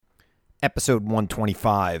episode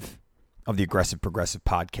 125 of the Aggressive Progressive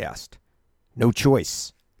Podcast. No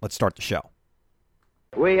choice. Let's start the show.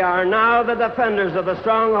 We are now the defenders of the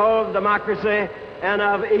stronghold of democracy and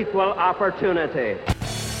of equal opportunity.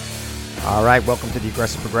 All right, welcome to the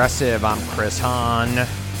Aggressive Progressive. I'm Chris Hahn.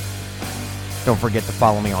 Don't forget to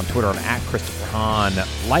follow me on Twitter. I'm at Christopher Hahn.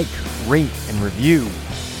 Like, rate, and review,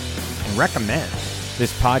 and recommend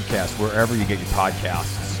this podcast wherever you get your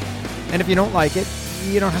podcasts. And if you don't like it,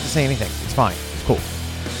 you don't have to say anything. It's fine. It's cool.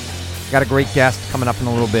 Got a great guest coming up in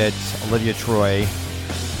a little bit, Olivia Troy.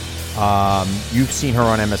 You've seen her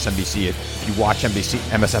on MSNBC. If you watch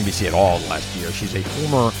MSNBC at all last year, she's a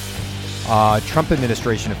former Trump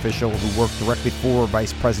administration official who worked directly for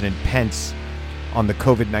Vice President Pence on the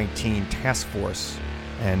COVID-19 task force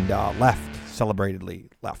and celebratedly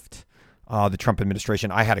left the Trump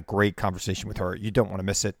administration. I had a great conversation with her. You don't want to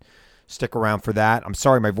miss it. Stick around for that. I'm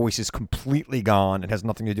sorry my voice is completely gone. It has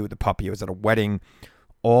nothing to do with the puppy. I was at a wedding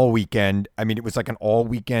all weekend. I mean, it was like an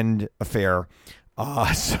all-weekend affair.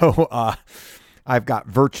 So I've got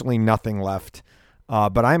virtually nothing left.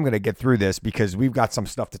 But I'm going to get through this because we've got some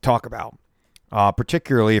stuff to talk about,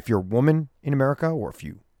 particularly if you're a woman in America or if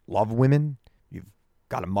you love women, you've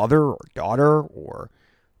got a mother or daughter or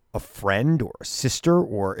a friend or a sister,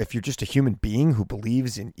 or if you're just a human being who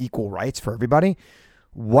believes in equal rights for everybody.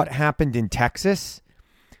 What happened in Texas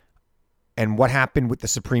and what happened with the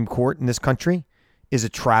Supreme Court in this country is a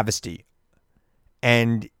travesty.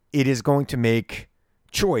 And it is going to make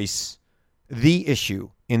choice the issue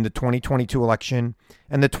in the 2022 election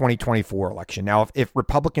and the 2024 election. Now, if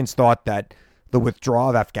Republicans thought that the withdrawal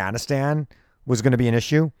of Afghanistan was going to be an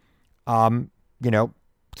issue,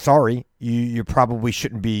 sorry, you probably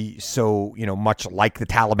shouldn't be so, much like the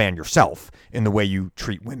Taliban yourself in the way you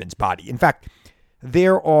treat women's body. In fact,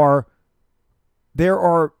 there are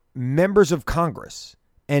members of Congress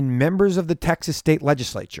and members of the Texas state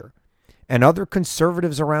legislature and other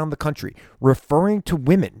conservatives around the country referring to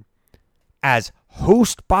women as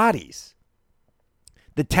host bodies.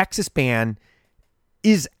 The Texas ban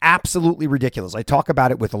is absolutely ridiculous. I talk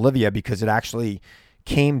about it with Olivia because it actually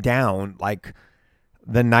came down like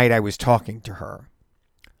the night I was talking to her.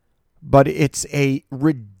 But it's a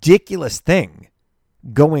ridiculous thing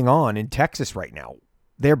going on in Texas right now.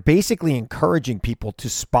 They're basically encouraging people to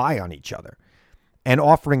spy on each other and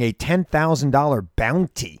offering a $10,000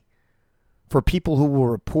 bounty for people who will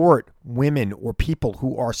report women or people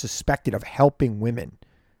who are suspected of helping women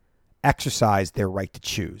exercise their right to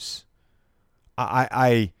choose.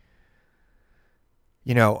 A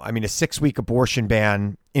 6-week abortion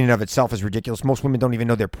ban in and of itself is ridiculous. Most women don't even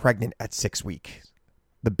know they're pregnant at 6 weeks.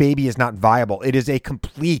 The baby is not viable. It is a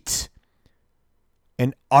complete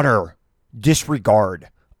and utter disregard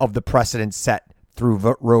of the precedent set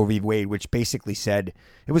through Roe v. Wade, which basically said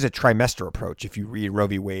it was a trimester approach. If you read Roe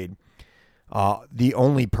v. Wade, the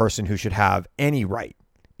only person who should have any right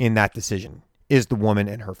in that decision is the woman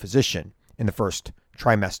and her physician in the first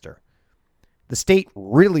trimester. The state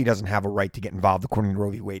really doesn't have a right to get involved, according to Roe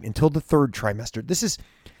v. Wade, until the third trimester.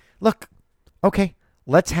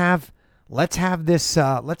 Let's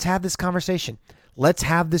have this conversation. Let's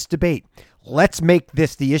have this debate. Let's make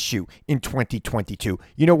this the issue in 2022.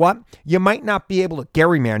 You know what? You might not be able to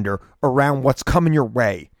gerrymander around what's coming your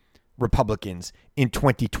way, Republicans, in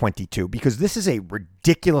 2022, because this is a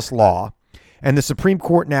ridiculous law. And the Supreme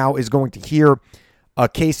Court now is going to hear a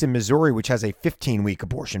case in Missouri, which has a 15-week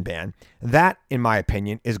abortion ban. That, in my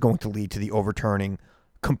opinion, is going to lead to the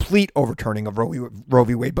complete overturning of Roe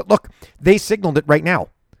v. Wade. But look, they signaled it right now.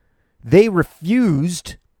 They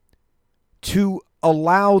refused to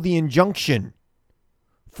allow the injunction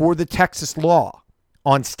for the Texas law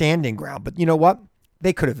on standing ground. But you know what?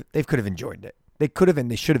 They could have enjoined it. They could have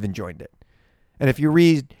and they should have enjoined it. And if you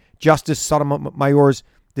read Justice Sotomayor's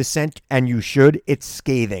dissent, and you should, it's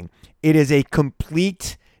scathing. It is a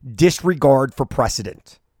complete disregard for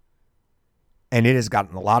precedent. And it has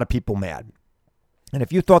gotten a lot of people mad. And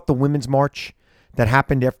if you thought the Women's March that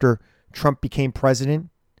happened after Trump became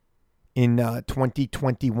president in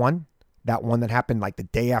 2021, that one that happened like the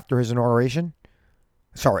day after his inauguration,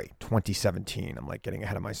 2017. I'm like getting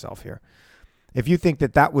ahead of myself here. If you think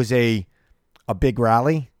that was a big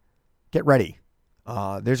rally, get ready.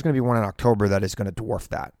 There's going to be one in October that is going to dwarf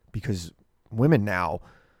that, because women now,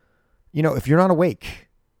 if you're not awake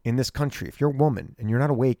in this country, if you're a woman and you're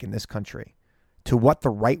not awake in this country to what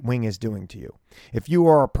the right wing is doing to you, if you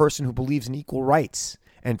are a person who believes in equal rights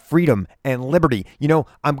and freedom and liberty,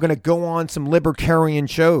 I'm going to go on some libertarian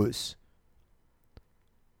shows.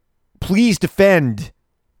 Please defend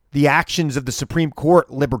the actions of the Supreme Court,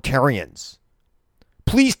 libertarians.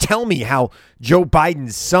 Please tell me how Joe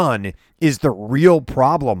Biden's son is the real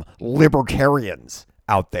problem, libertarians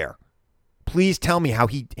out there. Please tell me how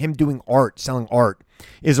him doing art, selling art,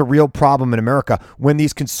 is a real problem in America when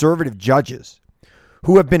these conservative judges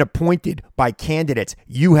who have been appointed by candidates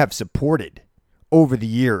you have supported over the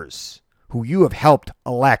years, who you have helped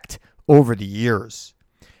elect over the years,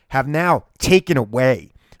 have now taken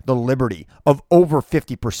away the liberty of over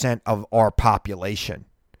 50% of our population.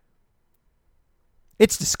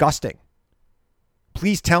 It's disgusting.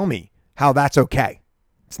 Please tell me how that's okay.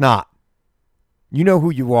 It's not. You know who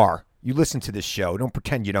you are. You listen to this show. Don't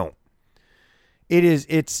pretend you don't. It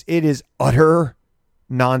is utter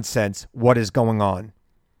nonsense what is going on.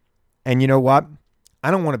 And you know what? I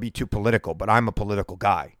don't want to be too political, but I'm a political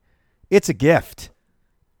guy. It's a gift.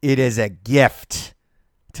 It is a gift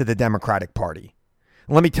to the Democratic Party.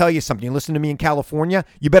 And let me tell you something. You listen to me in California,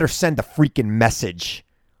 you better send a freaking message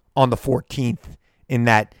on the 14th in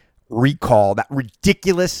that recall, that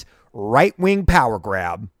ridiculous right-wing power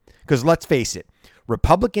grab. Because let's face it,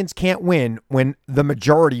 Republicans can't win when the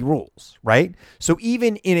majority rules, right? So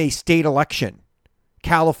even in a state election,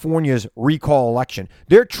 California's recall election,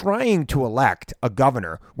 they're trying to elect a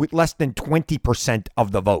governor with less than 20%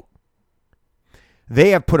 of the vote.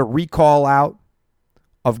 They have put a recall out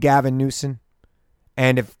of Gavin Newsom.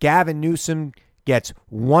 And if Gavin Newsom gets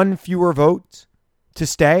one fewer votes to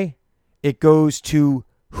stay, it goes to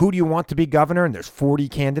who do you want to be governor? And there's 40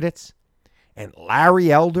 candidates. And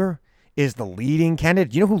Larry Elder is the leading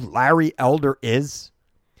candidate. You know who Larry Elder is?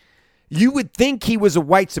 You would think he was a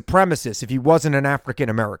white supremacist if he wasn't an African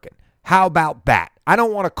American. How about that? I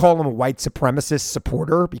don't want to call him a white supremacist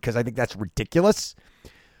supporter because I think that's ridiculous.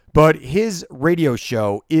 But his radio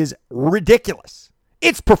show is ridiculous.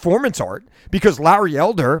 It's performance art because Larry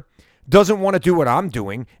Elder doesn't want to do what I'm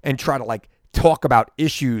doing and try to talk about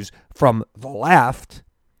issues from the left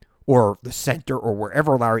or the center or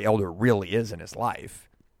wherever Larry Elder really is in his life.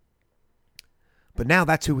 But now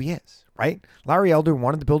that's who he is, right? Larry Elder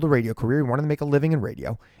wanted to build a radio career. He wanted to make a living in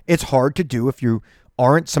radio. It's hard to do if you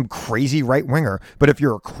aren't some crazy right-winger. But if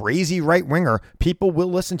you're a crazy right-winger, people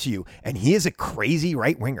will listen to you. And he is a crazy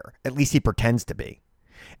right-winger. At least he pretends to be.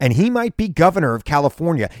 And he might be governor of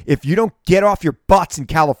California if you don't get off your butts in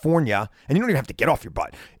California. And you don't even have to get off your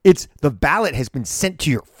butt. It's the ballot has been sent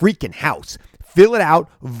to your freaking house. Fill it out,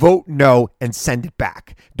 vote no, and send it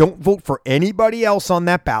back. Don't vote for anybody else on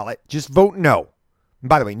that ballot. Just vote no. And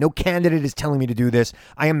by the way, no candidate is telling me to do this.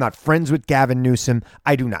 I am not friends with Gavin Newsom.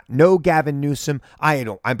 I do not know Gavin Newsom.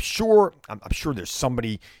 I'm sure there's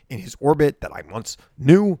somebody in his orbit that I once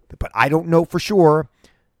knew, but I don't know for sure.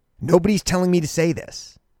 Nobody's telling me to say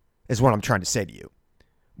this, is what I'm trying to say to you.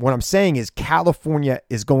 What I'm saying is California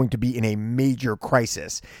is going to be in a major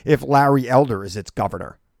crisis if Larry Elder is its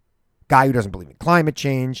governor. Guy who doesn't believe in climate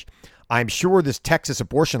change. I'm sure this Texas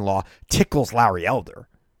abortion law tickles Larry Elder.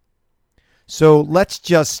 So let's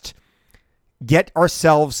just get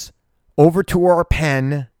ourselves over to our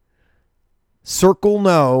pen, circle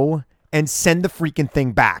no, and send the freaking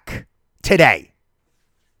thing back today.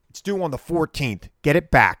 It's due on the 14th. Get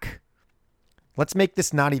it back. Let's make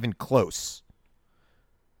this not even close.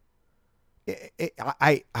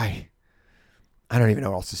 I don't even know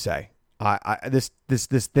what else to say.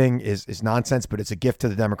 This thing is nonsense, but it's a gift to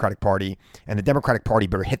the Democratic Party, and the Democratic Party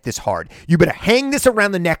better hit this hard. You better hang this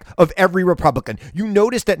around the neck of every Republican. You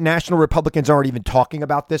notice that national Republicans aren't even talking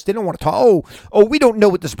about this. They don't want to talk. Oh, we don't know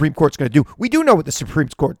what the Supreme Court's going to do. We do know what the Supreme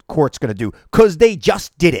Court's going to do because they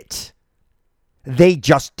just did it. They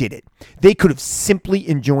just did it. They could have simply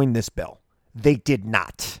enjoined this bill. They did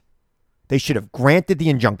not. They should have granted the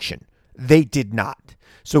injunction. They did not.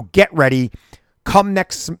 So get ready. Come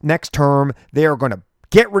next term, they are going to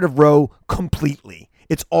get rid of Roe completely.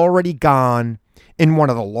 It's already gone in one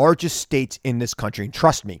of the largest states in this country. And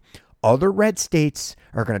trust me, other red states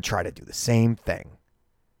are going to try to do the same thing.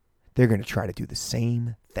 They're going to try to do the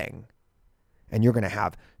same thing. And you're going to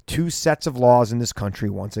have two sets of laws in this country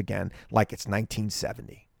once again, like it's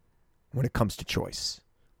 1970 when it comes to choice.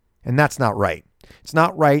 And that's not right. It's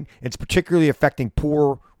not right. It's particularly affecting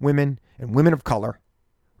poor women and women of color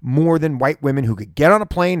more than white women who could get on a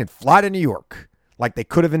plane and fly to New York like they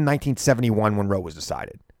could have in 1971 when Roe was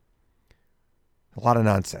decided. A lot of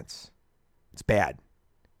nonsense. It's bad.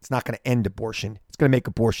 It's not going to end abortion. It's going to make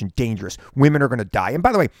abortion dangerous. Women are going to die. And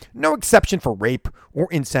by the way, no exception for rape or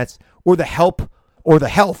incest or the health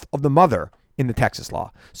of the mother in the Texas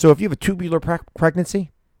law. So if you have a tubular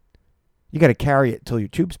pregnancy, you got to carry it till your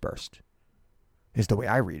tubes burst, is the way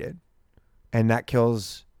I read it. And that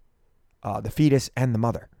kills the fetus and the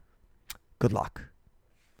mother. Good luck.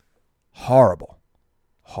 Horrible.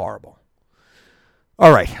 Horrible.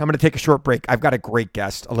 All right, I'm going to take a short break. I've got a great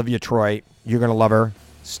guest, Olivia Troye. You're going to love her.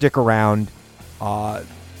 Stick around.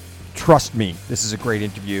 Trust me, this is a great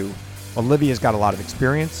interview. Olivia's got a lot of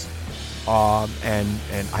experience, and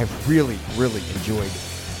I've really, really enjoyed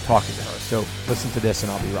talking to her. So listen to this,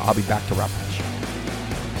 and I'll be back to wrap up the show.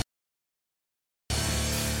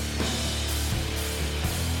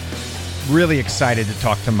 Really excited to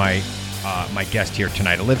talk to my guest here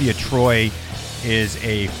tonight. Olivia Troye is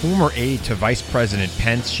a former aide to Vice President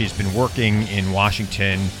Pence. She's been working in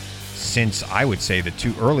Washington since, I would say, the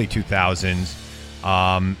early 2000s.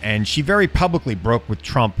 And she very publicly broke with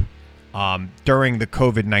Trump during the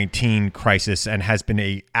COVID-19 crisis and has been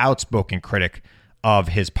an outspoken critic of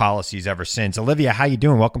his policies ever since. Olivia, how you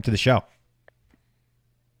doing? Welcome to the show.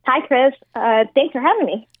 Hi, Chris. Thanks for having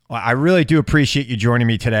me. Well, I really do appreciate you joining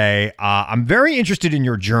me today. I'm very interested in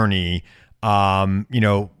your journey.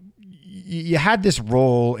 You had this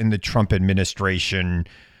role in the Trump administration,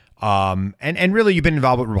 and really you've been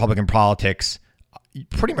involved with Republican politics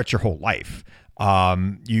pretty much your whole life.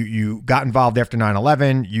 You got involved after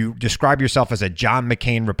 9/11. You describe yourself as a John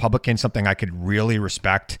McCain Republican, something I could really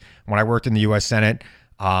respect. When I worked in the U.S. Senate,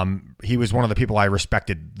 he was one of the people I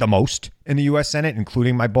respected the most in the U.S. Senate,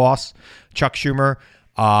 including my boss, Chuck Schumer.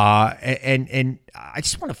 And I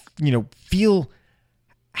just want to, feel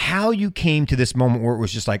how you came to this moment where it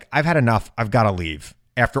was just like, I've had enough. I've got to leave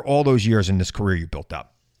after all those years in this career you built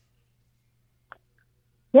up.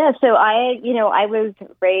 Yeah, so I was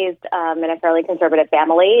raised in a fairly conservative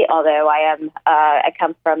family, although I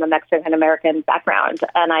come from a Mexican-American background,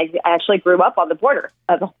 and I actually grew up on the border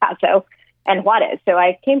of El Paso and Juarez. So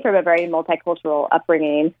I came from a very multicultural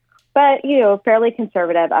upbringing, but, fairly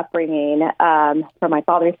conservative upbringing from my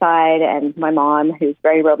father's side, and my mom, who's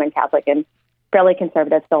very Roman Catholic and fairly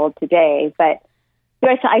conservative still today. But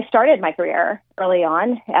I started my career early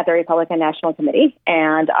on at the Republican National Committee,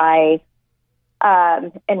 and I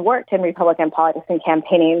worked in Republican politics and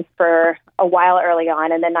campaigning for a while early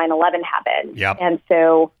on, and then 9/11 happened. Yep. And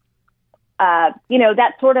so,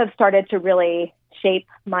 that sort of started to really shape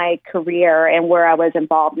my career and where I was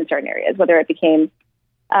involved in certain areas, whether it became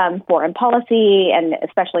foreign policy and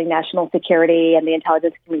especially national security and the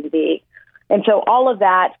intelligence community. And so all of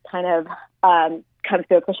that kind of comes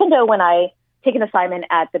to a crescendo when I take an assignment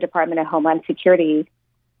at the Department of Homeland Security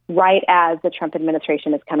right as the Trump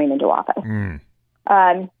administration is coming into office.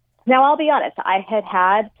 Now, I'll be honest, I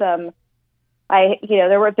had some,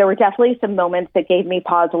 there were definitely some moments that gave me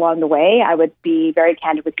pause along the way. I would be very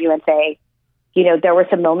candid with you and say, there were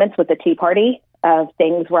some moments with the Tea Party of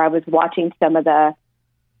things where I was watching some of the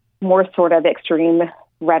more sort of extreme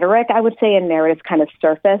rhetoric, I would say, and narratives kind of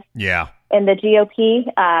surface in the GOP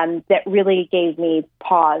that really gave me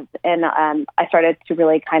pause. And I started to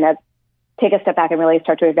really kind of take a step back and really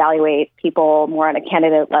start to evaluate people more on a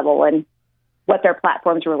candidate level and what their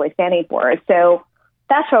platforms were really standing for. So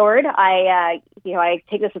fast forward, I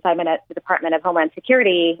take this assignment at the Department of Homeland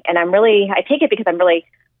Security, and I take it because I'm really,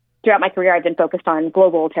 throughout my career, I've been focused on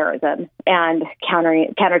global terrorism and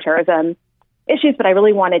counterterrorism issues, but I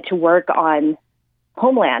really wanted to work on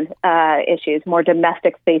homeland issues, more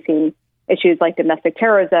domestic-facing issues like domestic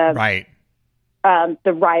terrorism. Right.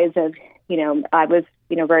 The rise of, I was,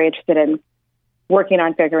 very interested in working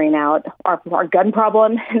on figuring out our gun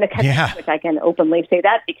problem in the country, which I can openly say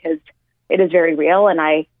that because it is very real. And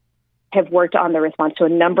I have worked on the response to a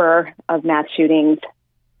number of mass shootings.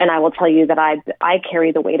 And I will tell you that I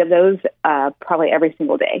carry the weight of those probably every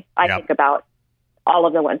single day. I think about all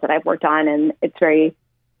of the ones that I've worked on, and it's very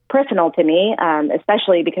personal to me,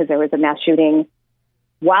 especially because there was a mass shooting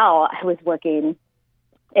while I was working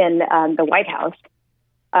in the White House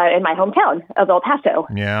in my hometown of El Paso.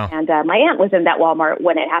 Yeah. And my aunt was in that Walmart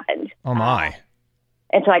when it happened. Oh, my.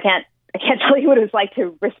 And so I can't tell you what it was like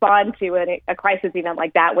to respond to a crisis event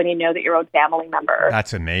like that when you know that your own family member.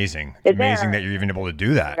 That's amazing. It's amazing that you're even able to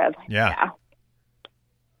do that. Sort of, yeah.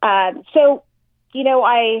 So,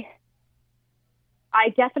 I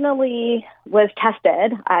definitely was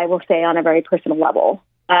tested, I will say, on a very personal level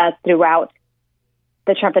throughout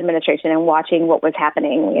the Trump administration and watching what was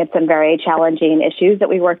happening. We had some very challenging issues that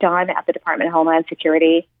we worked on at the Department of Homeland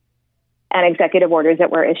Security and executive orders that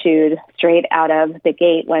were issued straight out of the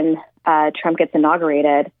gate when Trump gets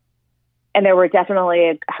inaugurated. And there were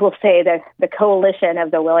definitely, I will say, the coalition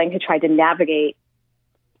of the willing who tried to navigate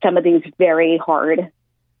some of these very hard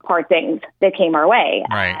things that came our way.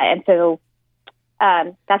 Right. And so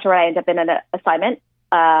that's where I ended up in an assignment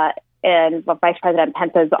in Vice President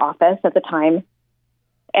Pence's office at the time.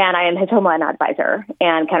 And I am his Homeland advisor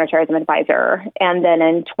and counterterrorism advisor. And then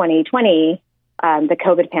in 2020, the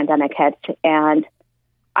COVID pandemic hit, and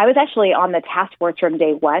I was actually on the task force from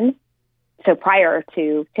day one. So prior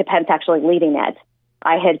to Pence actually leading it,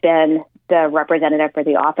 I had been the representative for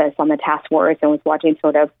the office on the task force and was watching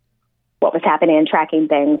sort of what was happening and tracking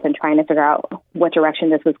things and trying to figure out what direction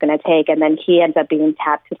this was going to take. And then he ends up being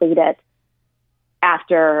tapped to lead it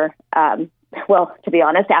after, to be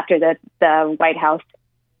honest, after the White House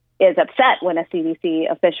is upset when a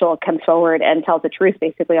CDC official comes forward and tells the truth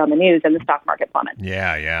basically on the news and the stock market plummets.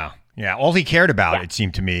 Yeah. All he cared about, it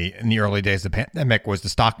seemed to me, in the early days of the pandemic was the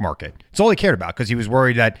stock market. It's all he cared about because he was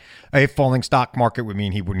worried that a falling stock market would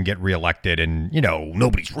mean he wouldn't get reelected. And,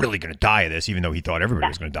 nobody's really going to die of this, even though he thought everybody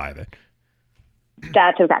was going to die of it.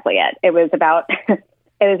 That's exactly it. It was about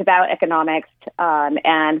economics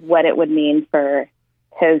and what it would mean for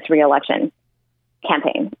his reelection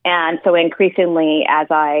campaign. And so increasingly, as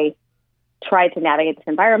I tried to navigate this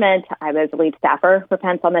environment, I was lead staffer for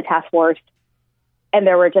Pence on the task force. And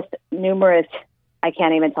there were just numerous, I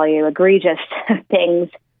can't even tell you, egregious things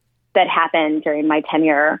that happened during my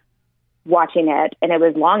tenure watching it. And it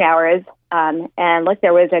was long hours. And look,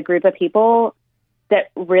 there was a group of people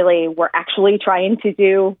that really were actually trying to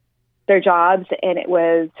do their jobs. And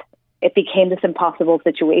it became this impossible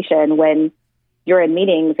situation when you're in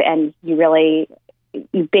meetings and you're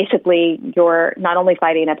not only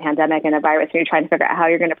fighting a pandemic and a virus, and you're trying to figure out how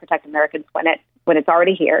you're going to protect Americans when it's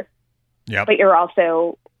already here. Yep. But you're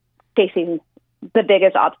also facing the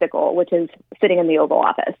biggest obstacle, which is sitting in the Oval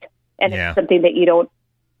Office. And it's something that you don't,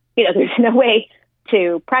 there's no way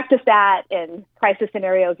to practice that in crisis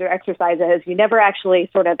scenarios or exercises. You never actually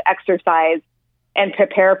sort of exercise and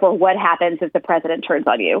prepare for what happens if the president turns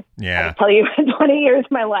on you. Yeah. I tell you, in 20 years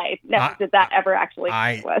of my life, never did that ever actually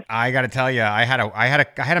happen to us. I got to tell you, I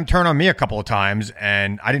had him turn on me a couple of times,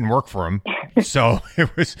 and I didn't work for him, so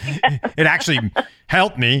it actually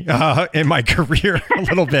helped me in my career a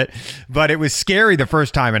little bit. But it was scary the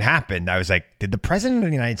first time it happened. I was like, did the president of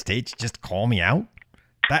the United States just call me out?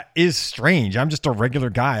 That is strange. I'm just a regular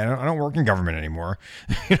guy. I don't work in government anymore.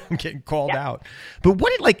 I'm getting called out. But the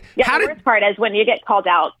worst part is when you get called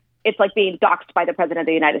out, it's like being doxxed by the president of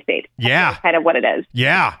the United States. That's kind of what it is.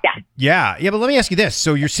 Yeah. But let me ask you this.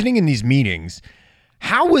 So you're sitting in these meetings.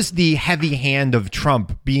 How was the heavy hand of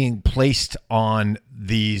Trump being placed on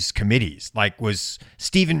these committees? Like, was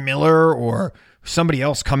Stephen Miller or somebody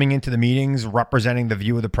else coming into the meetings representing the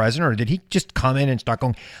view of the president, or did he just come in and start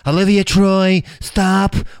going, Olivia Troy,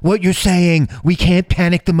 stop what you're saying. We can't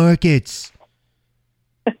panic the markets.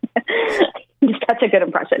 That's a good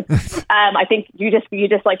impression. I think you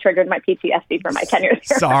just like triggered my PTSD for my tenure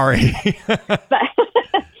here. Sorry.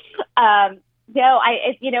 No,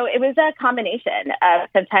 it was a combination.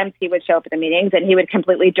 Sometimes he would show up at the meetings and he would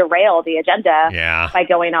completely derail the agenda by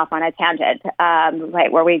going off on a tangent,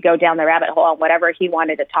 where we go down the rabbit hole on whatever he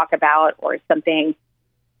wanted to talk about or something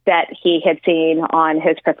that he had seen on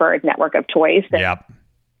his preferred network of choice.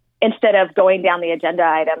 Instead of going down the agenda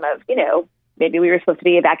item of, maybe we were supposed to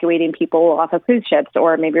be evacuating people off of cruise ships,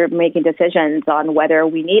 or maybe we were making decisions on whether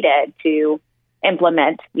we needed to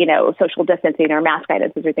implement, social distancing or mask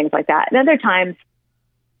guidances or things like that. And other times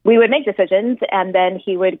we would make decisions and then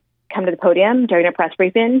he would come to the podium during a press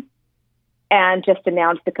briefing and just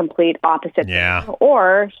announce the complete opposite thing.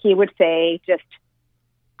 Or he would say just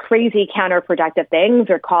crazy counterproductive things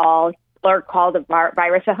or call the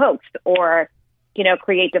virus a hoax or,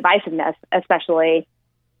 create divisiveness, especially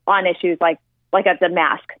on issues like the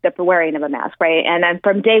mask, the wearing of a mask, right? And then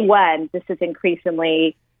from day one, this is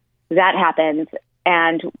increasingly that happened,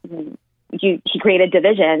 and he created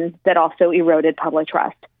division that also eroded public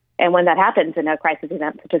trust. And when that happens in a crisis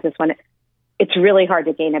event such as this one, it's really hard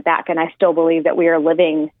to gain it back. And I still believe that we are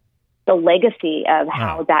living the legacy of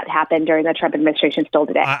how that happened during the Trump administration still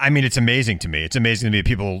today. I mean, it's amazing to me. It's amazing to me that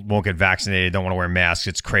people won't get vaccinated, don't want to wear masks.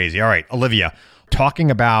 It's crazy. All right, Olivia, talking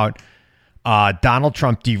about Donald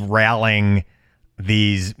Trump derailing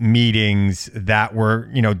these meetings that were,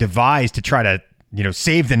 devised to try to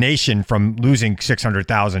save the nation from losing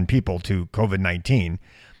 600,000 people to COVID-19.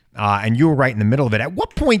 And you were right in the middle of it. At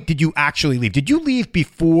what point did you actually leave? Did you leave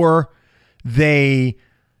before they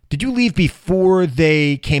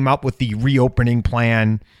came up with the reopening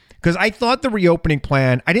plan? Because I thought the reopening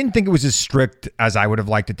plan, I didn't think it was as strict as I would have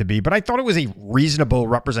liked it to be, but I thought it was a reasonable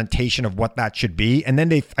representation of what that should be. And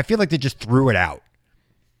then I feel like they just threw it out.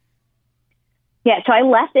 Yeah, so I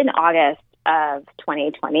left in August of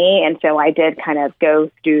 2020. And so I did kind of go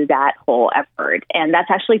through that whole effort. And that's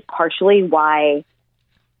actually partially why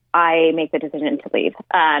I make the decision to leave.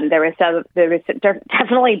 There was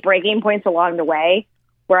definitely breaking points along the way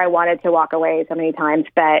where I wanted to walk away so many times.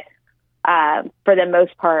 But for the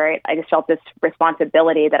most part, I just felt this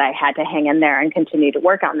responsibility that I had to hang in there and continue to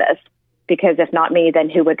work on this, because if not me, then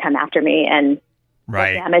who would come after me and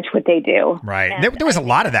right. what damage would they do? Right. There was a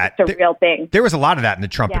lot of that. It's a real thing. There was a lot of that in the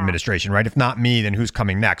Trump administration, right? If not me, then who's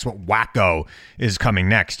coming next? What wacko is coming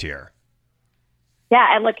next here?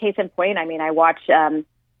 Yeah. And look, case in point, I mean, I watched,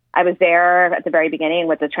 I was there at the very beginning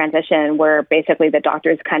with the transition where basically the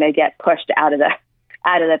doctors kind of get pushed out of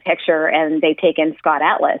the picture, and they take in Scott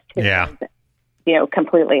Atlas, who is,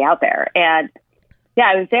 completely out there. And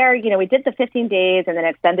I was there, we did the 15 days and then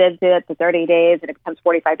extended it to 30 days, and it becomes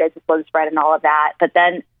 45 days to slow the spread and all of that. But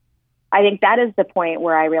then I think that is the point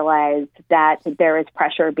where I realized that there is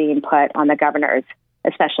pressure being put on the governors,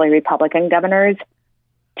 especially Republican governors,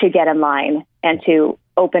 to get in line and to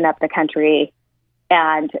open up the country.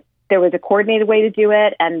 And there was a coordinated way to do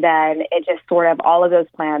it. And then it just sort of, all of those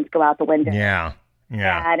plans go out the window. Yeah.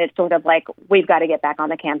 Yeah. And it's sort of like, we've got to get back on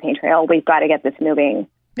the campaign trail. We've got to get this moving.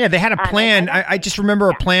 Yeah, they had a plan. I just remember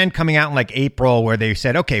a plan coming out in like April where they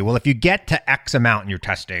said, okay, well, if you get to X amount in your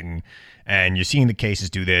testing and you're seeing the cases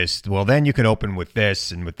do this, well, then you could open with this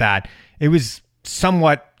and with that. It was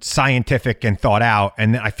somewhat scientific and thought out.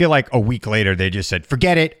 And I feel like a week later, they just said,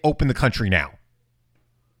 forget it, open the country now.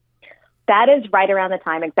 That is right around the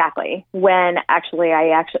time exactly when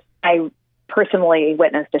I personally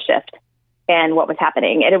witnessed a shift in what was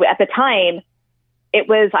happening. And at the time, it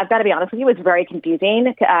was, I've got to be honest with you, it was very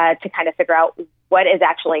confusing to kind of figure out what is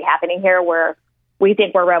actually happening here, where we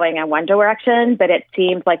think we're rowing in one direction, but it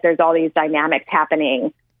seems like there's all these dynamics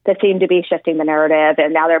happening that seem to be shifting the narrative.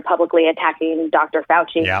 And now they're publicly attacking Dr.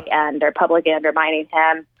 Fauci, and they're publicly undermining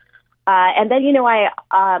him. And then,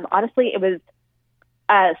 honestly, it was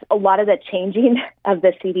a lot of the changing of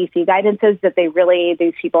the CDC guidances that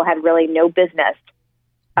these people had really no business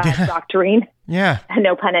doctoring. Yeah.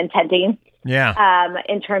 No pun intending. Yeah.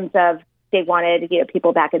 In terms of they wanted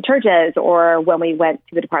people back in churches, or when we went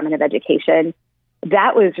to the Department of Education,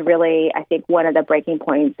 that was really, I think, one of the breaking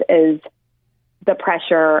points is the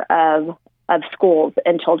pressure of schools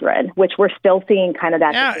and children, which we're still seeing kind of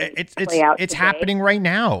that. Yeah, it's happening right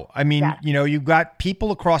now. I mean, you've got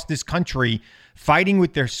people across this country fighting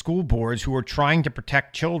with their school boards who are trying to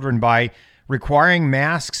protect children by requiring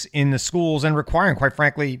masks in the schools and requiring, quite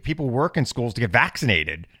frankly, people who work in schools to get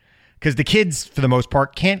vaccinated. Because the kids, for the most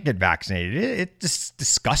part, can't get vaccinated. It's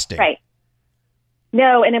disgusting. Right.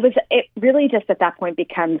 No, and it really just at that point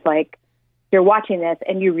becomes like you're watching this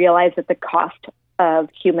and you realize that the cost of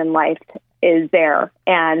human life is there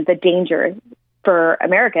and the danger for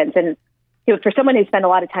Americans. And for someone who spent a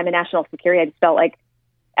lot of time in national security, I just felt like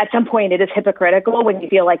at some point it is hypocritical when you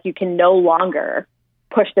feel like you can no longer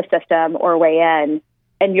push the system or weigh in,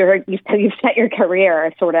 and you've set your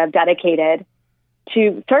career sort of dedicated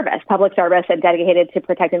to service, public service, and dedicated to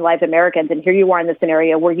protecting the lives of Americans. And here you are in the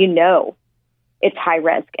scenario where it's high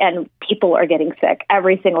risk and people are getting sick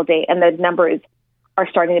every single day, and the numbers are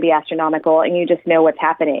starting to be astronomical, and you just know what's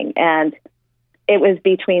happening. And it was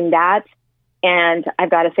between that and,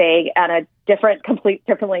 I've got to say, on a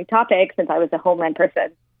differently topic, since I was a Homeland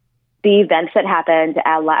person, the events that happened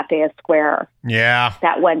at Lafayette Square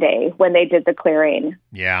that one day when they did the clearing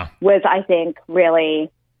was, I think,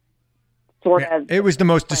 really it was the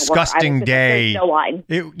most disgusting day. No line.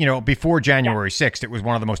 Before January 6th, it was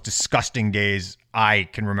one of the most disgusting days I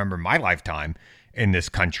can remember in my lifetime in this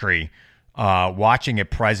country. Watching a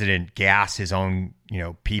president gas his own,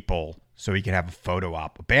 people so he can have a photo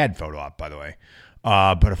op, a bad photo op, by the way,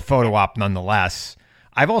 but a photo op nonetheless.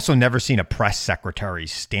 I've also never seen a press secretary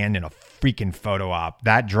stand in a freaking photo op.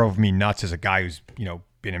 That drove me nuts as a guy who's,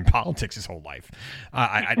 been in politics his whole life.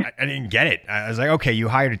 I didn't get it. I was like, okay, you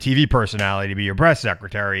hired a TV personality to be your press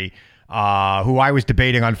secretary, who I was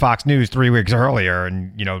debating on Fox News 3 weeks earlier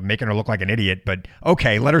and, making her look like an idiot. But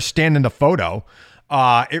okay, let her stand in the photo.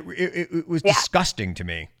 It was disgusting to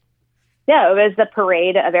me. Yeah, it was the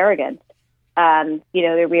parade of arrogance. We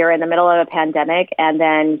were in the middle of a pandemic, and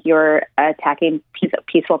then you're attacking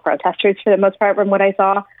peaceful protesters for the most part from what I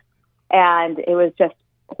saw. And it was just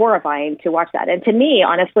horrifying to watch that. And to me,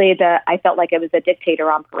 honestly, I felt like it was a dictator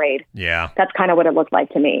on parade. Yeah. That's kind of what it looked like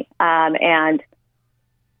to me. And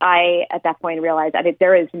I, at that point, realized,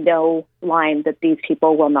 there is no line that these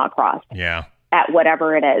people will not cross. Yeah. At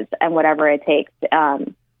whatever it is and whatever it takes,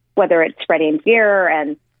 whether it's spreading fear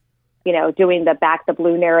and, doing the back the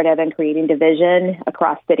blue narrative and creating division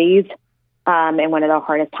across cities in one of the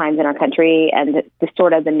hardest times in our country, and the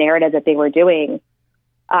sort of the narrative that they were doing.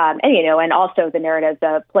 And also the narrative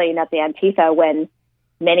of playing up the Antifa when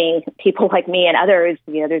many people like me and others,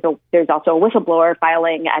 there's also a whistleblower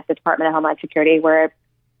filing at the Department of Homeland Security where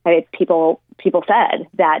people said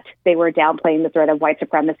that they were downplaying the threat of white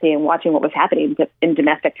supremacy and watching what was happening in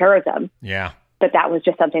domestic terrorism. Yeah. But that was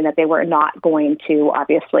just something that they were not going to,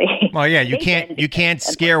 obviously. Well, yeah, you can't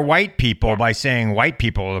scare white people by saying white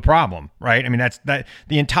people are the problem, right? I mean, that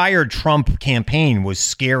the entire Trump campaign was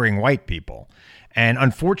scaring white people. And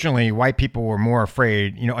unfortunately, white people were more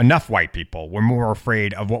afraid, enough white people were more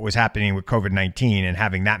afraid of what was happening with COVID-19 and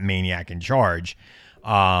having that maniac in charge,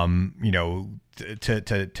 to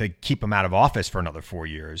keep him out of office for another 4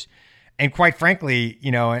 years. And quite frankly,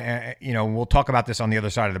 we'll talk about this on the other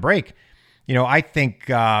side of the break. I think,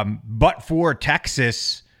 but for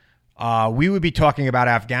Texas, we would be talking about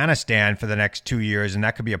Afghanistan for the next 2 years, and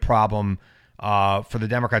that could be a problem for the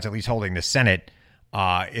Democrats, at least holding the Senate,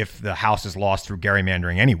 if the House is lost through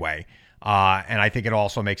gerrymandering anyway. And I think it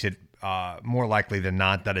also makes it more likely than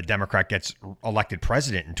not that a Democrat gets elected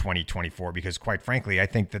president in 2024, because quite frankly, I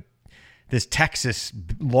think that this Texas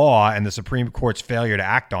law and the Supreme Court's failure to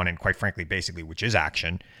act on it, quite frankly, basically, which is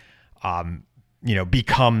action,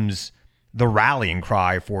 becomes the rallying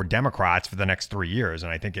cry for Democrats for the next 3 years.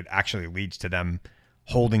 And I think it actually leads to them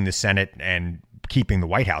holding the Senate and keeping the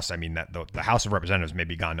White House. I mean, that the House of Representatives may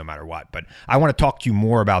be gone no matter what. But I want to talk to you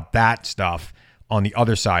more about that stuff on the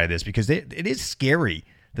other side of this, because it is scary,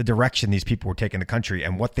 the direction these people were taking the country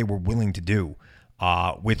and what they were willing to do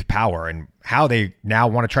with power and how they now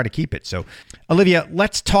want to try to keep it. So, Olivia,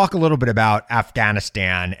 let's talk a little bit about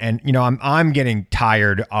Afghanistan. And, I'm getting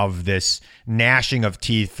tired of this gnashing of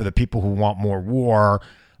teeth for the people who want more war.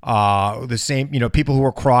 The same, people who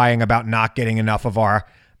are crying about not getting enough of our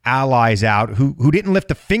allies out who didn't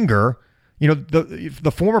lift a finger.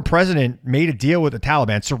 The former president made a deal with the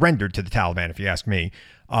Taliban, surrendered to the Taliban, if you ask me,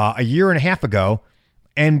 a year and a half ago.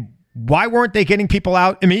 And why weren't they getting people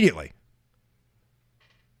out immediately?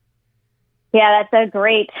 Yeah, that's a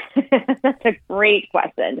great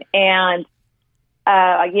question. And,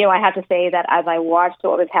 I have to say that as I watched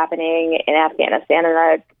what was happening in Afghanistan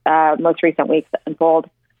in the most recent weeks unfold,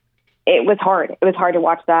 it was hard. It was hard to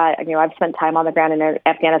watch that. I've spent time on the ground in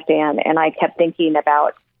Afghanistan, and I kept thinking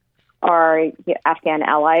about our Afghan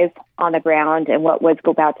allies on the ground and what was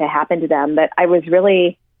about to happen to them. But I was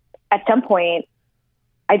really, at some point,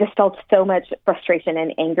 I just felt so much frustration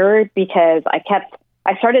and anger because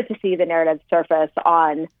I started to see the narrative surface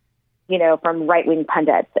on, from right-wing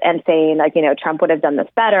pundits and saying, Trump would have done this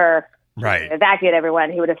better. Right. Evacuate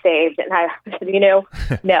everyone. He would have saved. And I said,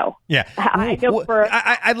 no. Yeah.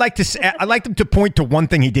 I'd like them to point to one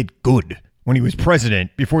thing he did good when he was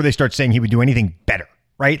president before they start saying he would do anything better.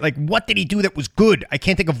 Right. Like, what did he do that was good? I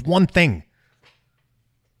can't think of one thing.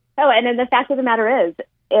 Oh, and then the fact of the matter is,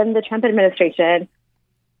 in the Trump administration,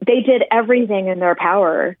 they did everything in their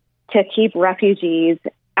power to keep refugees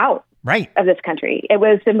out of this country. It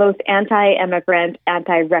was the most anti-immigrant,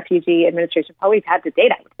 anti-refugee administration probably we've had to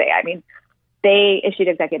date, I would say. I mean, they issued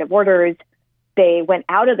executive orders. They went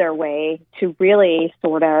out of their way to really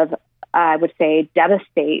sort of, I would say,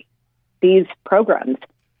 devastate these programs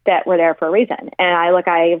that were there for a reason. And I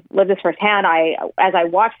lived this firsthand. As I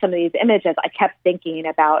watched some of these images, I kept thinking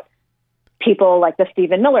about people like the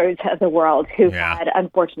Stephen Millers of the world who had,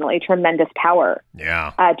 unfortunately, tremendous power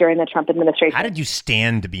during the Trump administration. How did you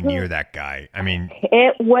stand to be near that guy? I mean,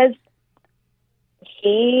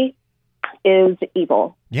 he is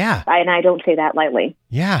evil. Yeah. And I don't say that lightly.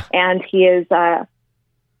 Yeah. And he is a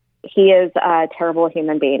terrible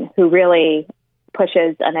human being who really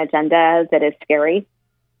pushes an agenda that is scary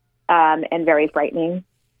and very frightening.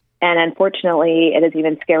 And unfortunately, it is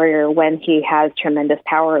even scarier when he has tremendous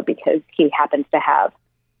power because he happens to have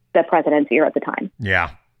the president's ear at the time.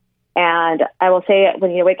 Yeah. And I will say,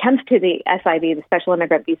 when it comes to the SIV, the special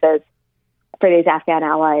immigrant visas for these Afghan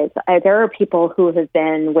allies, there are people who have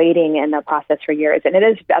been waiting in the process for years. And it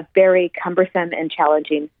is a very cumbersome and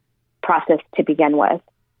challenging process to begin with.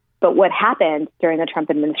 But what happened during the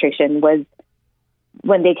Trump administration was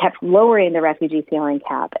when they kept lowering the refugee ceiling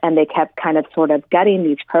cap and they kept kind of sort of gutting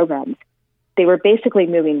these programs, they were basically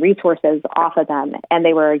moving resources off of them. And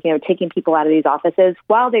they were, taking people out of these offices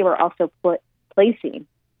while they were also placing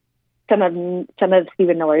some of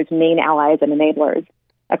Stephen Miller's main allies and enablers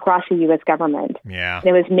across the U.S. government. Yeah. And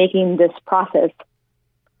it was making this process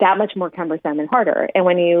that much more cumbersome and harder. And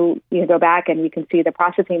when you go back and you can see the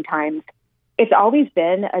processing times, it's always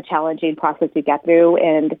been a challenging process to get through.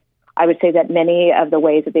 And I would say that many of the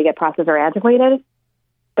ways that they get processed are antiquated.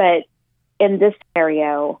 But in this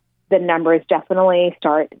scenario, the numbers definitely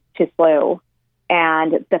start to slow.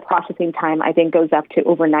 And the processing time, I think, goes up to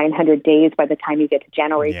over 900 days by the time you get to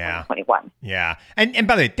January 2021. Yeah. And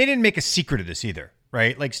by the way, they didn't make a secret of this either,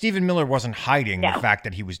 right? Like, Stephen Miller wasn't hiding the fact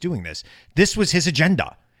that he was doing this. This was his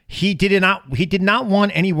agenda. He did not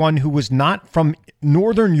want anyone who was not from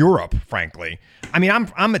Northern Europe, frankly. I mean,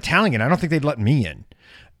 I'm Italian. I don't think they'd let me in.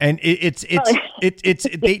 And they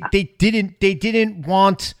didn't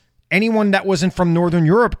want anyone that wasn't from Northern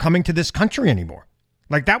Europe coming to this country anymore.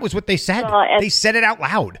 Like, that was what they said. They said it out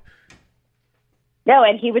loud. No,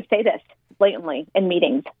 and he would say this blatantly in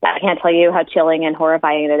meetings. I can't tell you how chilling and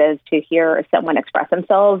horrifying it is to hear someone express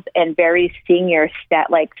themselves in very senior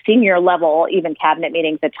level, even cabinet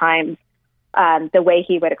meetings at times. The way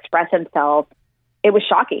he would express himself, it was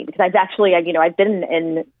shocking, because I've been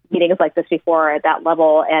in meetings like this before at that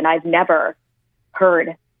level, and I've never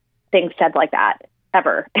heard things said like that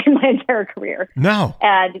ever in my entire career. No.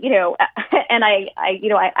 And,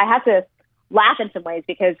 I have to laugh in some ways,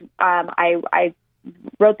 because I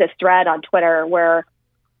wrote this thread on Twitter where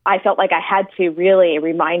I felt like I had to really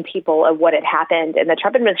remind people of what had happened in the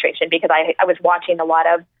Trump administration, because I was watching a lot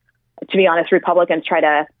of, to be honest, Republicans try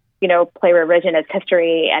to, play revisionist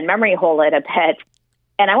history and memory hole it a bit.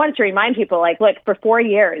 And I wanted to remind people, like, look, for 4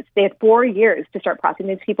 years, they had 4 years to start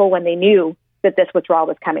prosecuting these people when they knew that this withdrawal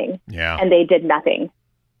was coming. Yeah. And they did nothing.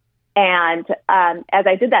 And as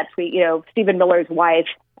I did that tweet, Stephen Miller's wife,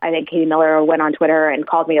 I think Katie Miller, went on Twitter and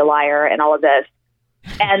called me a liar and all of this.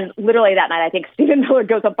 And literally that night, I think Stephen Miller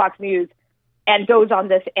goes on Fox News and goes on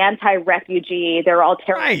this anti-refugee, they're all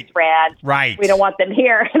terrorist rant. Right. We don't want them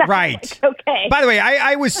here. And right. Like, okay. By the way,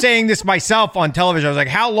 I was saying this myself on television. I was like,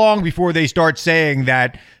 how long before they start saying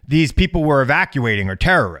that these people we're evacuating are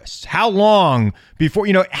terrorists? How long before,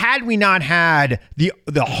 had we not had the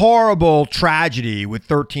horrible tragedy with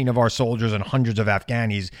 13 of our soldiers and hundreds of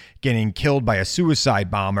Afghanis getting killed by a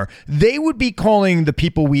suicide bomber, they would be calling the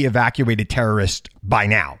people we evacuated terrorists by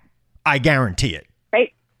now. I guarantee it.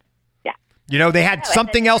 Right. They had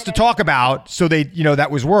something else to talk about. So they,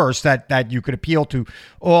 that was worse, that you could appeal to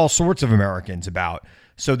all sorts of Americans about.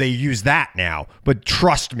 So they use that now. But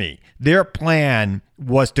trust me, their plan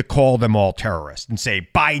was to call them all terrorists and say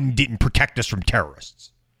Biden didn't protect us from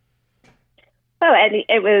terrorists. Oh, and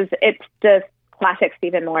it's just classic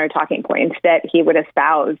Stephen Miller talking points that he would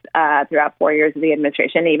espouse throughout 4 years of the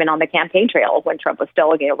administration, even on the campaign trail when Trump was still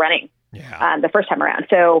running the first time around.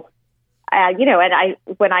 So, and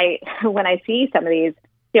when I see some of these,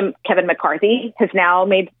 Kevin McCarthy has now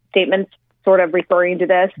made statements sort of referring to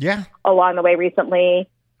this along the way recently.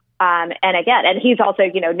 And he's also,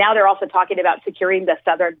 now they're also talking about securing the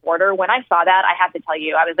southern border. When I saw that, I have to tell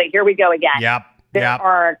you, I was like, here we go again. There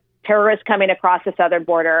are terrorists coming across the southern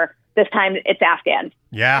border. This time it's Afghans.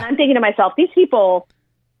 Yeah. And I'm thinking to myself, these people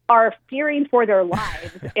are fearing for their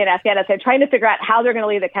lives in Afghanistan, trying to figure out how they're going to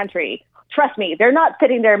leave the country. Trust me, they're not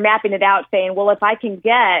sitting there mapping it out saying, well, if I can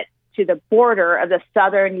get to the border of the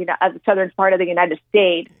southern part of the United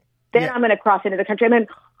States, then I'm going to cross into the country. I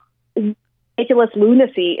mean, ridiculous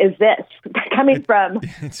lunacy is this coming from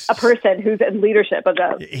a person who's in leadership of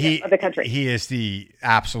the country? He is the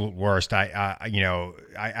absolute worst. I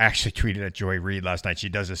actually tweeted at Joy Reid last night. She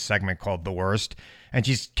does a segment called The Worst, and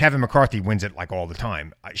Kevin McCarthy wins it like all the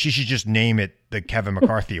time. She should just name it the Kevin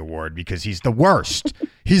McCarthy Award, because he's the worst.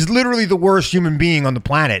 He's literally the worst human being on the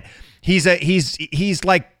planet. He's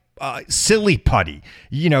like silly putty.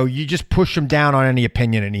 You just push him down on any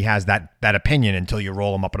opinion, and he has that opinion until you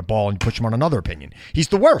roll him up in a ball and push him on another opinion. He's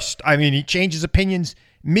the worst. I mean, he changes opinions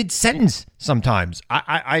mid-sentence sometimes.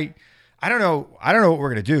 I don't know what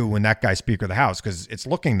we're going to do when that guy's Speaker of the House, because it's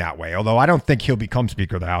looking that way. Although I don't think he'll become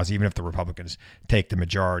Speaker of the House, even if the Republicans take the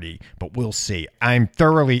majority. But we'll see. I'm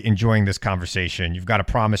thoroughly enjoying this conversation. You've got to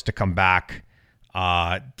promise to come back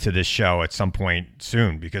to this show at some point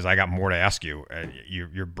soon, because I got more to ask you.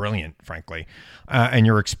 You're brilliant, frankly, and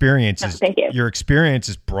your experience is thank you. Your experience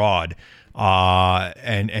is broad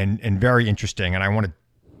and very interesting, and I want to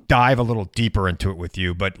dive a little deeper into it with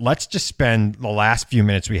you. But let's just spend the last few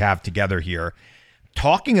minutes we have together here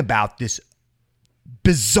talking about this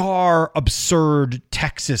bizarre, absurd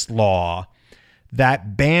Texas law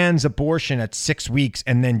that bans abortion at 6 weeks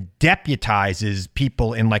and then deputizes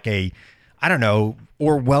people in like a, I don't know,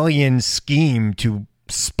 Orwellian scheme to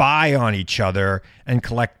spy on each other and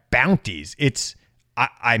collect bounties. It's,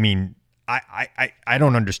 I don't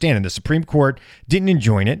understand. And the Supreme Court didn't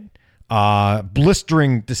enjoin it.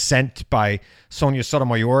 Blistering dissent by Sonia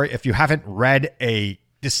Sotomayor. If you haven't read a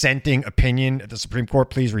dissenting opinion at the Supreme Court,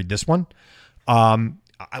 please read this one.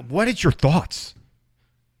 What is your thoughts?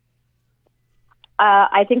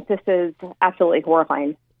 I think this is absolutely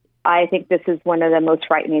horrifying. I think this is one of the most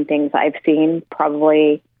frightening things I've seen,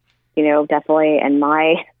 probably, definitely in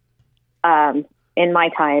my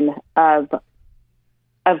time of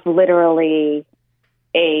literally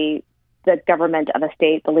the government of a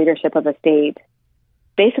state, the leadership of a state,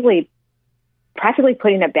 basically practically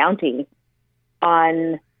putting a bounty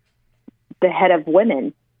on the head of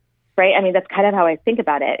women, right? I mean, that's kind of how I think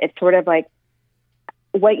about it. It's sort of like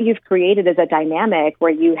what you've created is a dynamic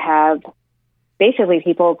where you have basically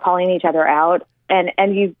people calling each other out, and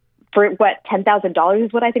you, for what, $10,000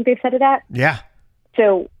 is what I think they've set it at? Yeah.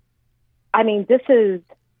 So, I mean, this is,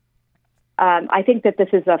 I think that this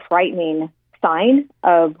is a frightening sign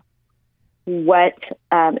of what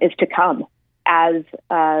is to come as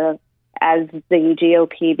the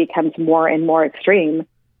GOP becomes more and more extreme.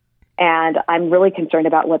 And I'm really concerned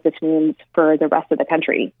about what this means for the rest of the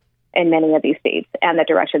country in many of these states and the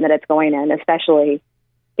direction that it's going in, especially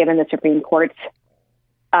given the Supreme Court's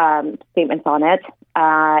statements on it.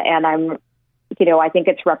 And I think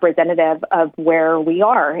it's representative of where we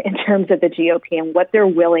are in terms of the GOP and what they're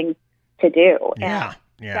willing to do. Yeah.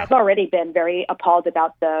 And I've already been very appalled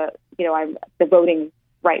about the voting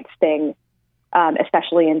rights thing,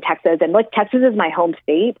 especially in Texas. And like, Texas is my home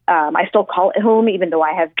state. I still call it home, even though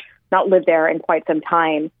I have not lived there in quite some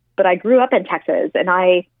time. But I grew up in Texas, and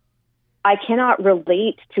I cannot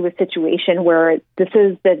relate to a situation where this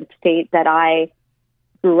is the state that I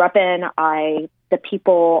grew up in. The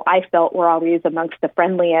people I felt were always amongst the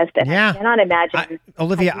friendliest. And I cannot imagine.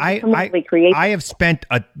 Olivia, I have spent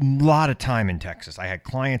a lot of time in Texas. I had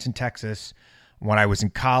clients in Texas. When I was in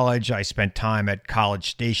college, I spent time at College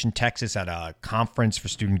Station, Texas, at a conference for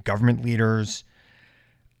student government leaders.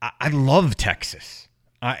 I love Texas.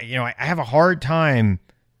 I have a hard time,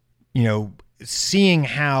 seeing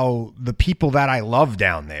how the people that I love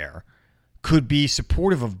down there could be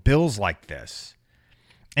supportive of bills like this.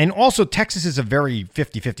 And also, Texas is a very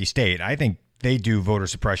 50-50 state. I think they do voter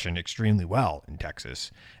suppression extremely well in Texas.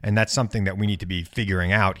 And that's something that we need to be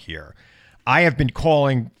figuring out here. I have been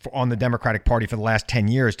calling on the Democratic Party for the last 10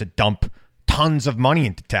 years to dump tons of money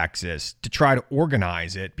into Texas to try to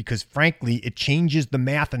organize it, because frankly, it changes the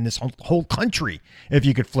math in this whole country if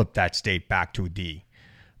you could flip that state back to a D.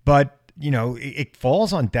 But, it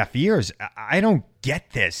falls on deaf ears. I don't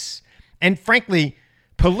get this. And frankly,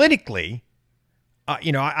 politically,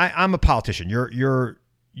 I'm a politician.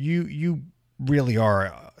 You really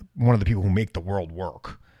are one of the people who make the world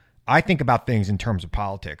work. I think about things in terms of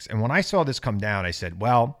politics. And when I saw this come down, I said,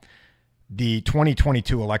 well, the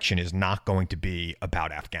 2022 election is not going to be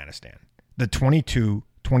about Afghanistan. The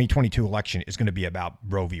 2022 election is going to be about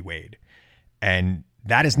Roe v. Wade. And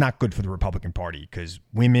that is not good for the Republican Party, because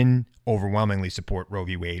women overwhelmingly support Roe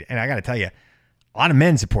v. Wade. And I got to tell you, a lot of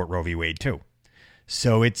men support Roe v. Wade too.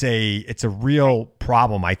 So it's a real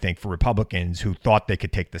problem, I think, for Republicans who thought they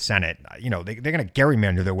could take the Senate. They're going to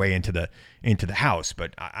gerrymander their way into the House,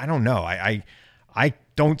 but I don't know. I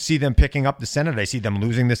don't see them picking up the Senate. I see them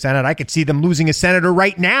losing the Senate. I could see them losing a senator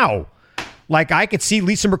right now. Like, I could see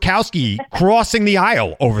Lisa Murkowski crossing the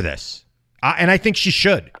aisle over this, and I think she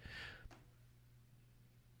should.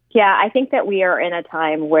 Yeah, I think that we are in a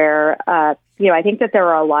time where, I think that there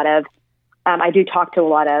are a lot of. I do talk to a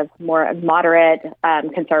lot of more moderate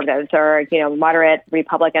conservatives, or, moderate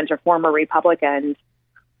Republicans or former Republicans.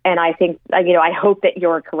 And I think, I hope that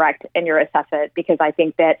you're correct in your assessment, because I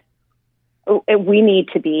think that we need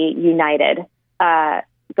to be united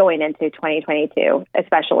going into 2022,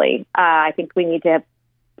 especially. I think we need to,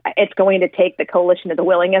 it's going to take the coalition of the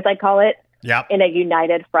willing, as I call it, in a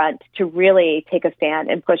united front to really take a stand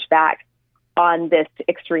and push back on this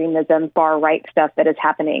extremism, far right stuff that is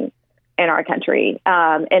happening in our country.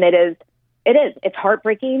 And it's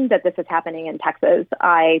heartbreaking that this is happening in Texas.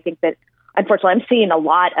 I think that, unfortunately, I'm seeing a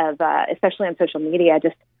lot of, especially on social media,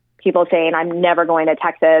 just people saying, I'm never going to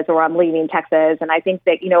Texas, or I'm leaving Texas. And I think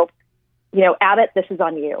that, Abbott, this is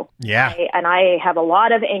on you. Yeah. And I have a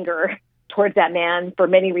lot of anger towards that man for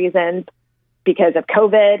many reasons, because of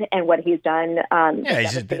COVID and what he's done.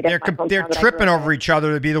 They're tripping over each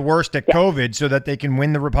other to be the worst at COVID so that they can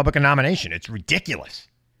win the Republican nomination. It's ridiculous.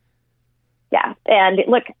 Yeah. And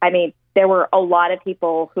look, there were a lot of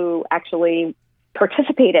people who actually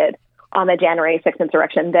participated on the January 6th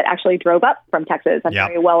insurrection that actually drove up from Texas. I'm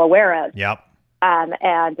very well aware of. Yep.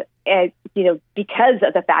 And because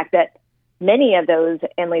of the fact that many of those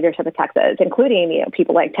in leadership of Texas, including,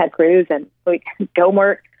 people like Ted Cruz and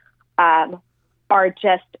Gohmert,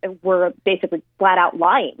 were basically flat out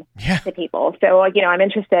lying to people. So, I'm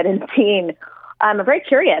interested in seeing. I'm very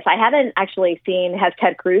curious. I haven't actually seen, has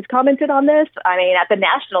Ted Cruz commented on this? At the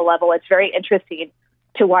national level, it's very interesting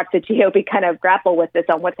to watch the GOP kind of grapple with this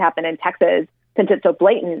on what's happened in Texas, since it's so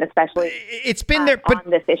blatant, especially it's been there, on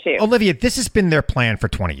this issue. Olivia, this has been their plan for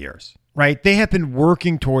 20 years, right? They have been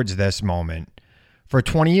working towards this moment for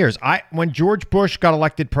 20 years. When George Bush got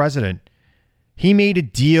elected president, He made a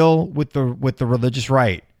deal with the religious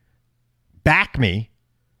right. Back me,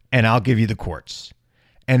 and I'll give you the courts.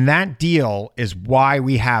 And that deal is why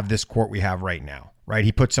we have this court we have right now, right?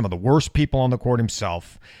 He put some of the worst people on the court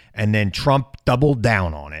himself, and then Trump doubled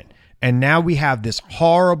down on it. And now we have this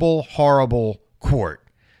horrible, horrible court,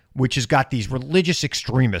 which has got these religious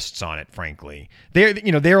extremists on it, frankly.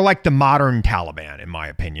 They're like the modern Taliban, in my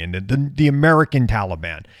opinion, the American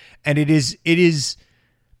Taliban. And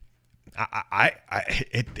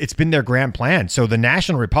it's been their grand plan. So the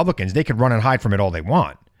National Republicans, they could run and hide from it all they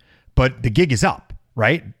want, but the gig is up,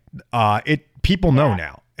 right? People know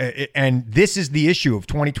now. And this is the issue of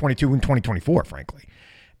 2022 and 2024, frankly.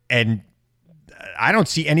 And I don't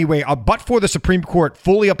see any way, but for the Supreme Court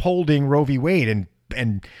fully upholding Roe v. Wade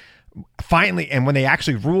and finally, and when they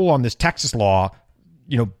actually rule on this Texas law,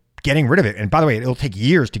 getting rid of it. And by the way, it'll take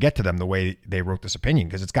years to get to them the way they wrote this opinion,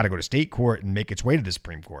 because it's got to go to state court and make its way to the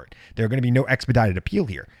Supreme Court. There are going to be no expedited appeal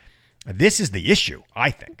here. This is the issue,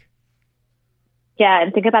 I think. Yeah,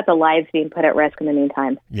 and think about the lives being put at risk in the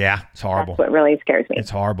meantime. Yeah, it's horrible. That's what really scares me.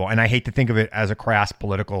 It's horrible. And I hate to think of it as a crass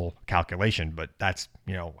political calculation, but that's,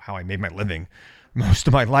 how I made my living most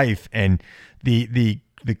of my life. And the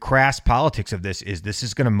crass politics of this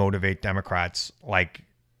is going to motivate Democrats like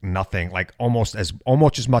nothing, like almost as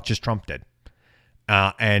much as Trump did.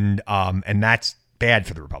 And that's bad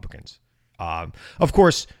for the Republicans. Of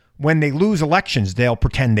course, when they lose elections, they'll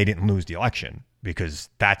pretend they didn't lose the election, because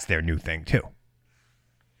that's their new thing too.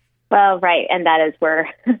 Well, right. And that is where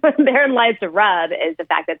therein lies the rub, is the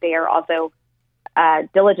fact that they are also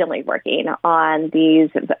diligently working on these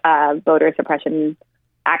voter suppression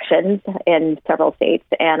actions in several states,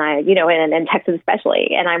 and in Texas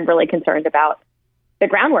especially. And I'm really concerned about the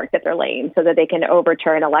groundwork that they're laying so that they can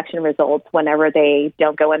overturn election results whenever they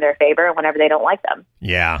don't go in their favor and whenever they don't like them.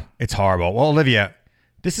 Yeah, it's horrible. Well, Olivia,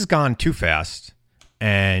 this has gone too fast,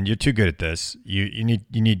 and you're too good at this. You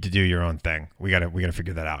need to do your own thing. We gotta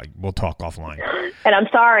figure that out. We'll talk offline. And I'm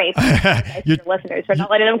sorry to your listeners for not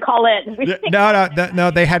letting them call in. No,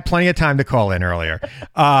 they had plenty of time to call in earlier.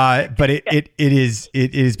 But it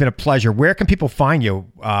has been a pleasure. Where can people find you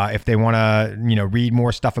if they want to read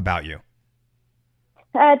more stuff about you?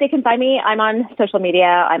 They can find me. I'm on social media.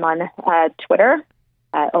 I'm on Twitter,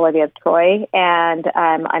 Olivia Troy, and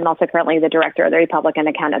I'm also currently the director of the Republican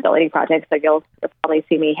Accountability Project. So you'll probably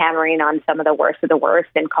see me hammering on some of the worst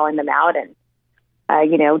and calling them out, and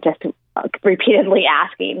just repeatedly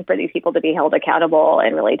asking for these people to be held accountable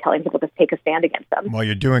and really telling people to take a stand against them. Well,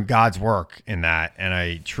 you're doing God's work in that, and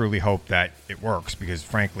I truly hope that it works, because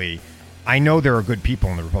frankly, I know there are good people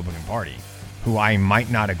in the Republican Party who I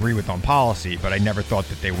might not agree with on policy, but I never thought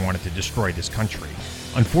that they wanted to destroy this country.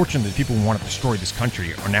 Unfortunately, the people who want to destroy this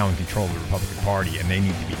country are now in control of the Republican Party, and they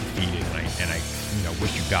need to be defeated. And I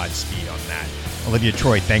wish you Godspeed on that. Olivia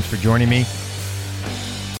Troy, thanks for joining me.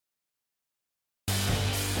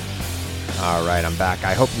 All right, I'm back.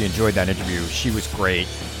 I hope you enjoyed that interview. She was great.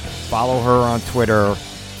 Follow her on Twitter.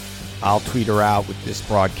 I'll tweet her out with this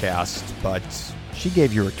broadcast, but she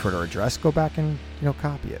gave you her Twitter address. Go back and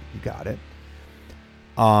copy it. You got it.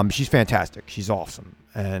 She's fantastic. She's awesome.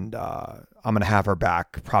 And I'm going to have her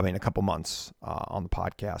back probably in a couple months on the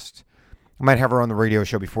podcast. I might have her on the radio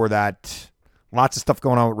show before that. Lots of stuff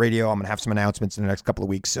going on with radio. I'm going to have some announcements in the next couple of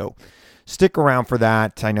weeks. So stick around for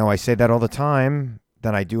that. I know I say that all the time.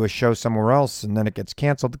 Then I do a show somewhere else, and then it gets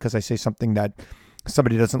canceled because I say something that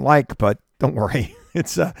somebody doesn't like. But don't worry.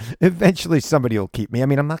 It's eventually somebody will keep me. I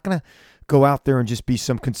mean, I'm not going to go out there and just be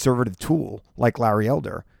some conservative tool like Larry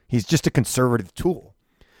Elder. He's just a conservative tool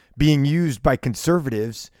being used by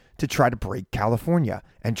conservatives to try to break California.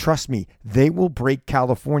 And trust me, they will break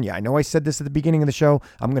California. I know I said this at the beginning of the show.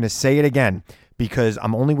 I'm going to say it again, because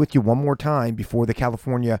I'm only with you one more time before the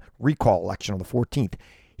California recall election on the 14th.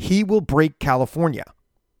 He will break California.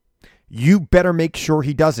 You better make sure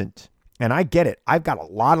he doesn't. And I get it. I've got a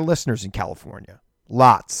lot of listeners in California.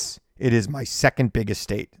 Lots. It is my second biggest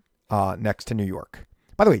state next to New York.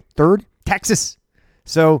 By the way, third, Texas.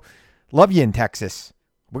 So love you in Texas.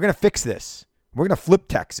 We're going to fix this. We're going to flip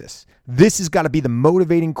Texas. This has got to be the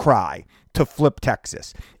motivating cry to flip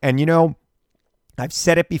Texas. And I've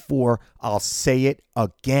said it before. I'll say it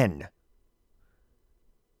again.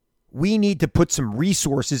 We need to put some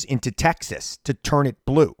resources into Texas to turn it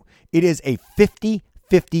blue. It is a 50-50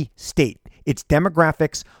 state. Its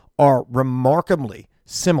demographics are remarkably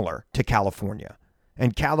similar to California.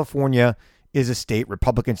 And California is a state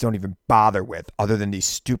Republicans don't even bother with, other than these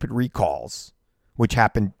stupid recalls, which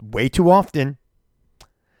happen way too often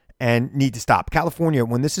and need to stop. California,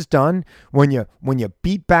 when this is done, when you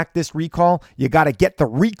beat back this recall, you got to get the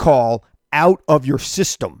recall out of your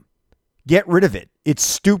system. Get rid of it. It's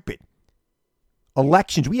stupid.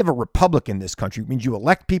 Elections, we have a republic in this country. It means you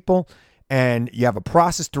elect people and you have a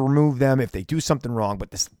process to remove them if they do something wrong.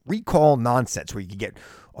 But this recall nonsense where you can get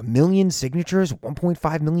 1 million signatures,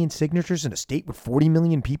 1.5 million signatures in a state with 40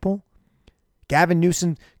 million people. Gavin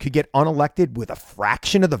Newsom could get unelected with a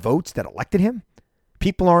fraction of the votes that elected him.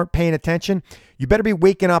 People aren't paying attention. You better be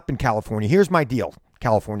waking up in California. Here's my deal,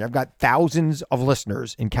 California. I've got thousands of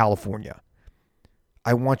listeners in California.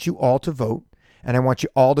 I want you all to vote, and I want you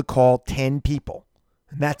all to call 10 people.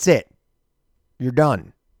 And that's it. You're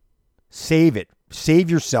done. Save it. Save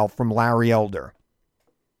yourself from Larry Elder.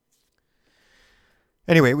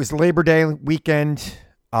 Anyway, it was Labor Day weekend.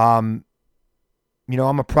 I'm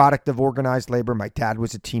a product of organized labor. My dad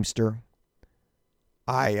was a Teamster.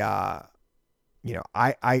 I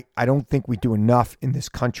don't think we do enough in this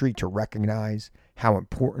country to recognize how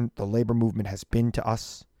important the labor movement has been to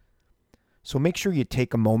us. So make sure you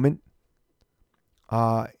take a moment,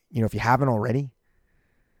 if you haven't already,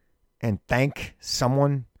 and thank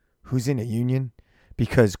someone who's in a union,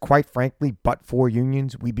 because quite frankly, but for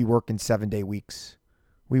unions, we'd be working 7-day weeks.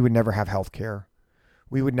 We would never have health care.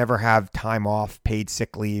 We would never have time off, paid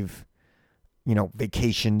sick leave,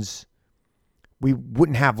 vacations. We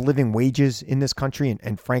wouldn't have living wages in this country.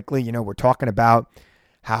 And frankly, we're talking about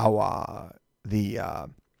how the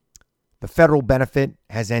federal benefit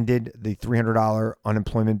has ended. The $300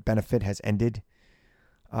 unemployment benefit has ended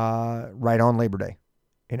right on Labor Day.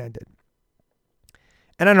 It ended.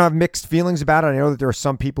 And I know I have mixed feelings about it. I know that there are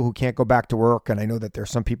some people who can't go back to work, and I know that there are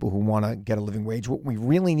some people who want to get a living wage. What we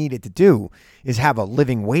really needed to do is have a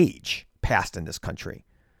living wage passed in this country.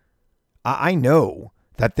 I know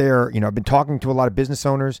that I've been talking to a lot of business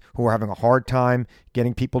owners who are having a hard time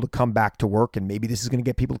getting people to come back to work, and maybe this is going to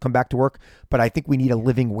get people to come back to work, but I think we need a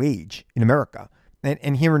living wage in America.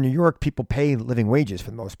 And here in New York, people pay living wages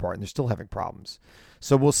for the most part, and they're still having problems.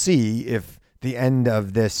 So we'll see if the end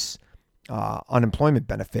of this unemployment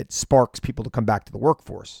benefit sparks people to come back to the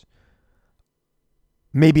workforce.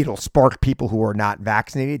 Maybe it'll spark people who are not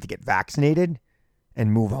vaccinated to get vaccinated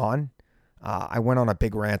and move on. I went on a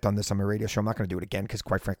big rant on this on my radio show. I'm not going to do it again because,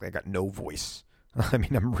 quite frankly, I got no voice. I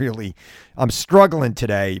mean, I'm struggling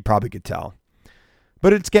today. You probably could tell.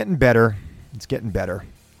 But it's getting better. It's getting better.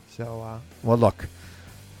 So, look,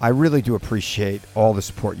 I really do appreciate all the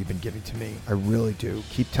support you've been giving to me. I really do.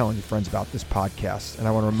 Keep telling your friends about this podcast. And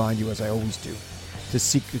I want to remind you, as I always do, to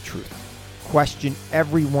seek the truth. Question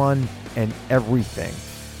everyone and everything,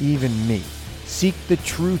 even me. Seek the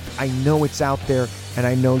truth. I know it's out there, and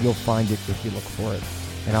I know you'll find it if you look for it.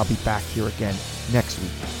 And I'll be back here again next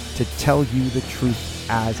week to tell you the truth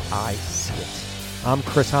as I see it. I'm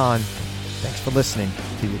Chris Hahn. Thanks for listening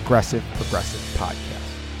to the Aggressive Progressive Podcast.